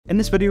In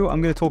this video,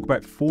 I'm going to talk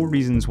about 4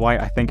 reasons why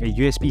I think a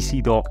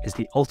USB-C dock is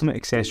the ultimate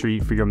accessory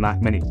for your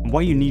Mac Mini, and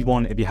why you need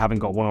one if you haven't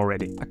got one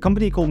already. A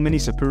company called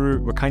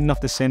Minisopuru were kind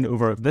enough to send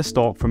over this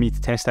dock for me to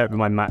test out with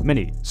my Mac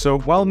Mini. So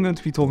while I'm going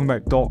to be talking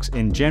about docks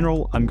in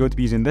general, I'm going to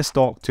be using this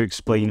dock to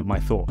explain my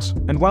thoughts.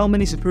 And while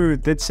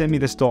Minisopuru did send me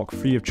this dock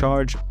free of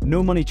charge,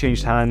 no money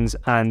changed hands,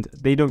 and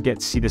they don't get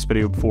to see this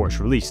video before it's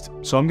released.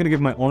 So I'm going to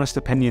give my honest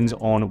opinions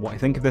on what I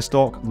think of this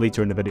dock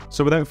later in the video.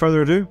 So without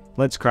further ado,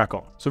 let's crack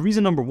on. So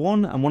reason number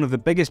 1, and one of the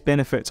biggest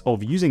benefits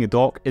of using a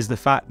dock, is the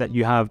fact that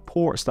you have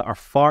ports that are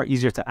far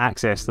easier to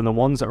access than the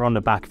ones that are on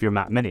the back of your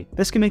Mac Mini.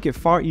 This can make it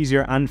far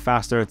easier and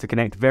faster to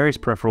connect various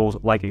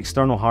peripherals like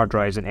external hard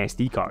drives and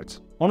SD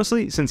cards.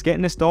 Honestly, since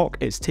getting this dock,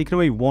 it's taken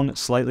away one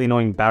slightly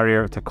annoying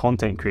barrier to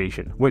content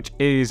creation, which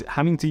is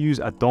having to use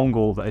a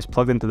dongle that is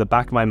plugged into the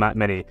back of my Mac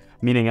Mini,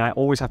 meaning I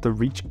always have to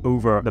reach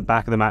over the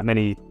back of the Mac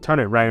Mini, turn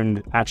it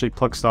around, actually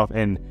plug stuff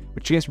in,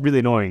 which gets really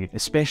annoying,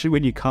 especially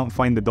when you can't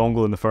find the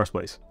dongle in the first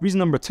place. Reason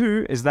number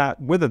 2 is that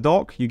with a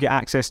dock, you get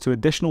access to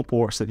additional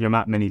ports that your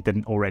Mac Mini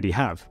didn't already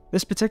have.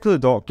 This particular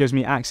dock gives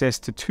me access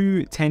to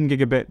 2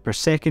 10GB per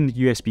second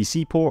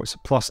USB-C ports,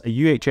 plus a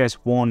UHS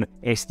 1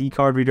 SD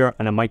card reader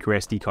and a micro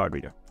SD card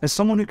reader. As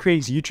someone who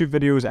creates YouTube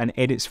videos and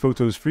edits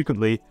photos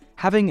frequently,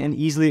 having an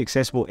easily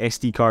accessible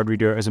SD card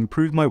reader has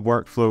improved my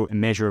workflow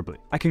immeasurably.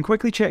 I can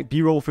quickly check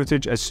B-roll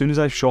footage as soon as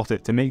I've shot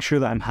it to make sure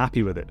that I'm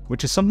happy with it,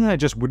 which is something I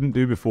just wouldn't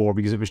do before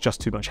because it was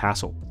just too much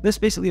hassle. This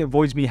basically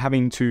avoids me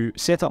having to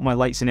set up my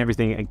lights and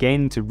everything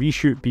again to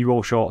reshoot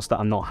B-roll shots that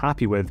I'm not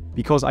happy with,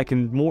 because I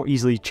can more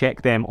easily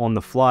check them on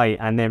the fly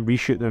and then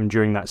reshoot them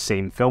during that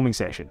same filming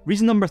session.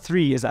 Reason number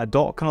 3 is that a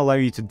dock can allow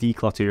you to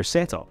declutter your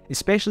setup,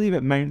 especially if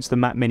it mounts the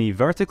Mac Mini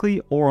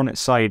vertically or on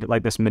its side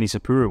like this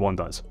Minisopuru one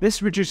does.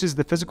 This reduces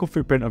the physical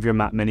footprint of your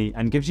Mac Mini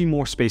and gives you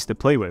more space to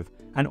play with,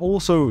 and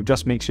also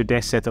just makes your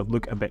desk setup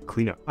look a bit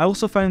cleaner. I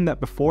also found that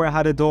before I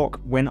had a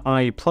dock, when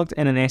I plugged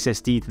in an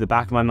SSD to the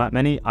back of my Mac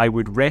Mini, I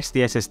would rest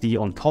the SSD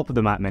on top of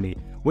the Mac Mini,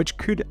 which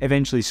could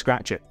eventually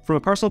scratch it. From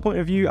a personal point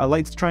of view, I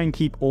like to try and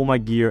keep all my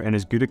gear in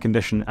as good a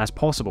condition as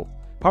possible.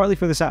 Partly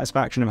for the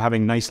satisfaction of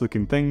having nice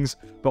looking things,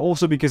 but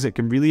also because it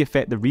can really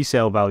affect the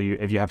resale value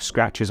if you have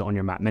scratches on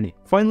your Mac Mini.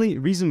 Finally,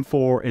 reason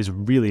 4 is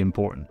really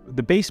important.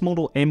 The base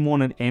model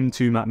M1 and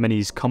M2 Mac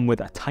Minis come with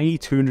a tiny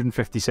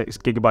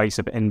 256GB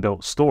of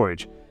inbuilt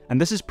storage,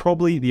 and this is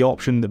probably the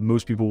option that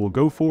most people will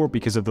go for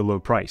because of the low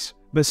price.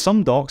 But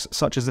some docks,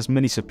 such as this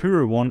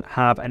Minisopuru one,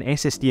 have an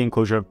SSD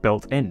enclosure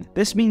built in.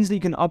 This means that you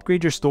can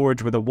upgrade your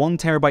storage with a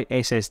 1TB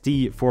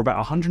SSD for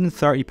about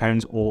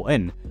 £130 all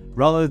in,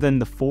 rather than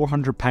the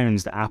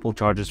 £400 that Apple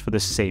charges for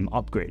this same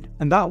upgrade.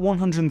 And that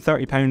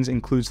 £130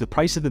 includes the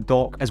price of the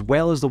dock as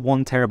well as the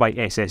 1TB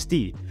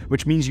SSD,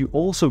 which means you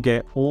also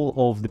get all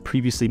of the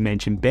previously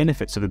mentioned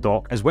benefits of the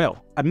dock as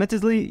well.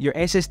 Admittedly, your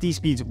SSD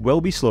speeds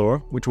will be slower,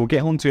 which we'll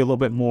get onto a little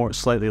bit more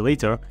slightly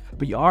later,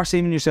 but you are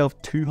saving yourself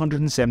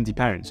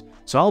 £270.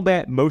 So I'll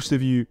bet most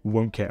of you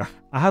won't care.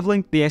 I have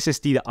linked the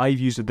SSD that I've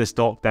used with this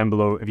dock down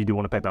below if you do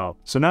want to pick that up.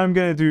 So now I'm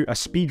going to do a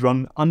speed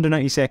run, under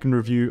 90-second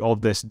review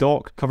of this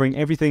dock, covering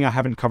everything I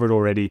haven't covered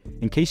already,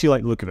 in case you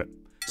like the look of it.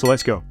 So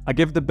let's go. I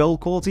give the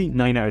build quality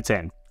 9 out of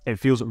 10. It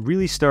feels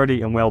really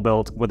sturdy and well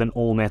built with an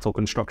all metal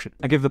construction.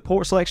 I give the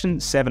port selection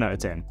 7 out of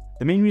 10.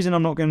 The main reason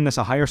I'm not giving this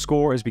a higher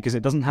score is because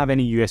it doesn't have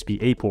any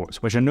USB-A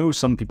ports, which I know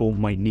some people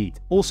might need.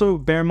 Also,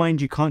 bear in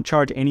mind you can't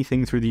charge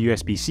anything through the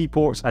USB-C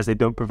ports as they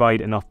don't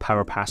provide enough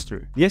power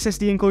pass-through. The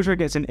SSD enclosure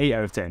gets an 8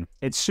 out of 10.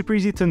 It's super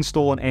easy to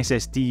install an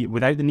SSD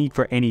without the need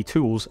for any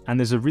tools, and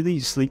there's a really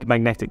sleek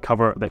magnetic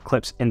cover that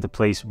clips into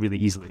place really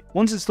easily.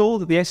 Once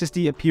installed, the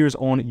SSD appears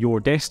on your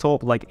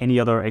desktop like any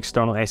other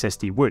external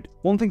SSD would.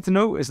 One thing to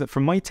note is that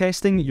from my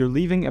testing, you're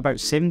leaving about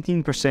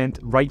 17%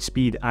 write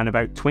speed and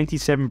about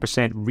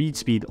 27% read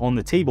speed on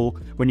the table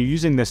when you're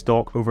using this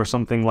dock over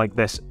something like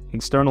this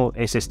external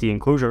SSD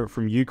enclosure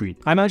from Ugreen.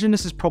 I imagine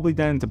this is probably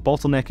down to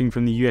bottlenecking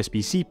from the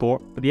USB-C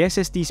port, but the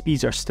SSD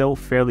speeds are still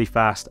fairly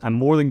fast and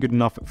more than good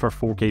enough for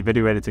 4K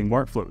video editing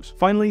workflows.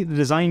 Finally, the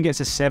design gets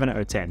a 7 out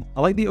of 10.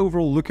 I like the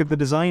overall look of the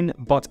design,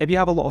 but if you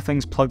have a lot of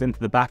things plugged into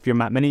the back of your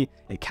Mac Mini,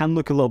 it can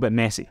look a little bit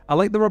messy. I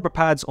like the rubber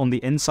pads on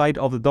the inside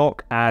of the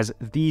dock, as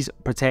these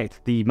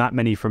protect the Mac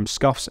Mini from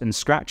scuffs and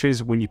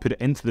scratches when you put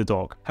it into the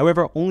dock.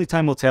 However, only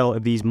time will tell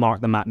if these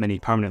mark the Mac Mini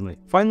permanently.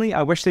 Finally,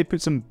 I wish they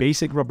put some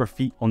basic rubber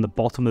feet on the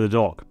bottom of the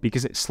dock,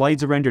 because it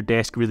slides around your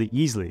desk really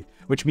easily,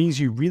 which means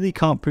you really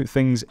can't put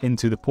things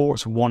into the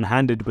ports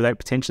one-handed without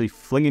potentially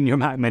flinging your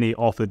Mac Mini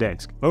off the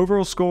desk. My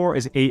overall score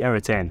is 8 out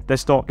of 10.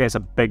 This dock gets a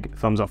big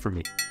thumbs up from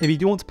me. If you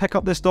do want to pick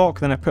up this dock,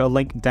 then I put a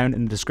link down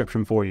in the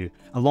description for you,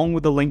 along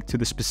with the link to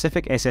the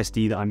specific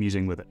SSD that I'm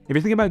using with it. If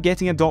you're thinking about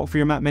getting a dock for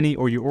your Mac Mini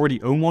or you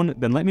already own one,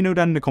 then let me know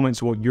down in the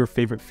comments what your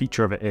favorite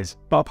feature of it is.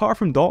 But apart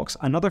from docks,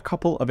 another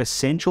couple of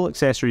essential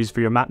accessories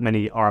for your Mac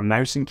Mini are a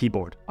mouse and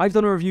keyboard. I've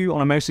done a review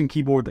on a mouse and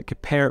keyboard that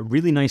could pair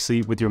really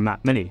nicely with your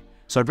Mac Mini,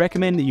 so I'd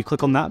recommend that you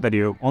click on that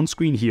video on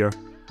screen here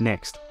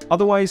next.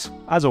 Otherwise,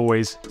 as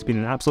always, it's been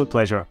an absolute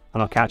pleasure,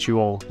 and I'll catch you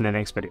all in the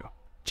next video.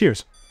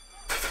 Cheers!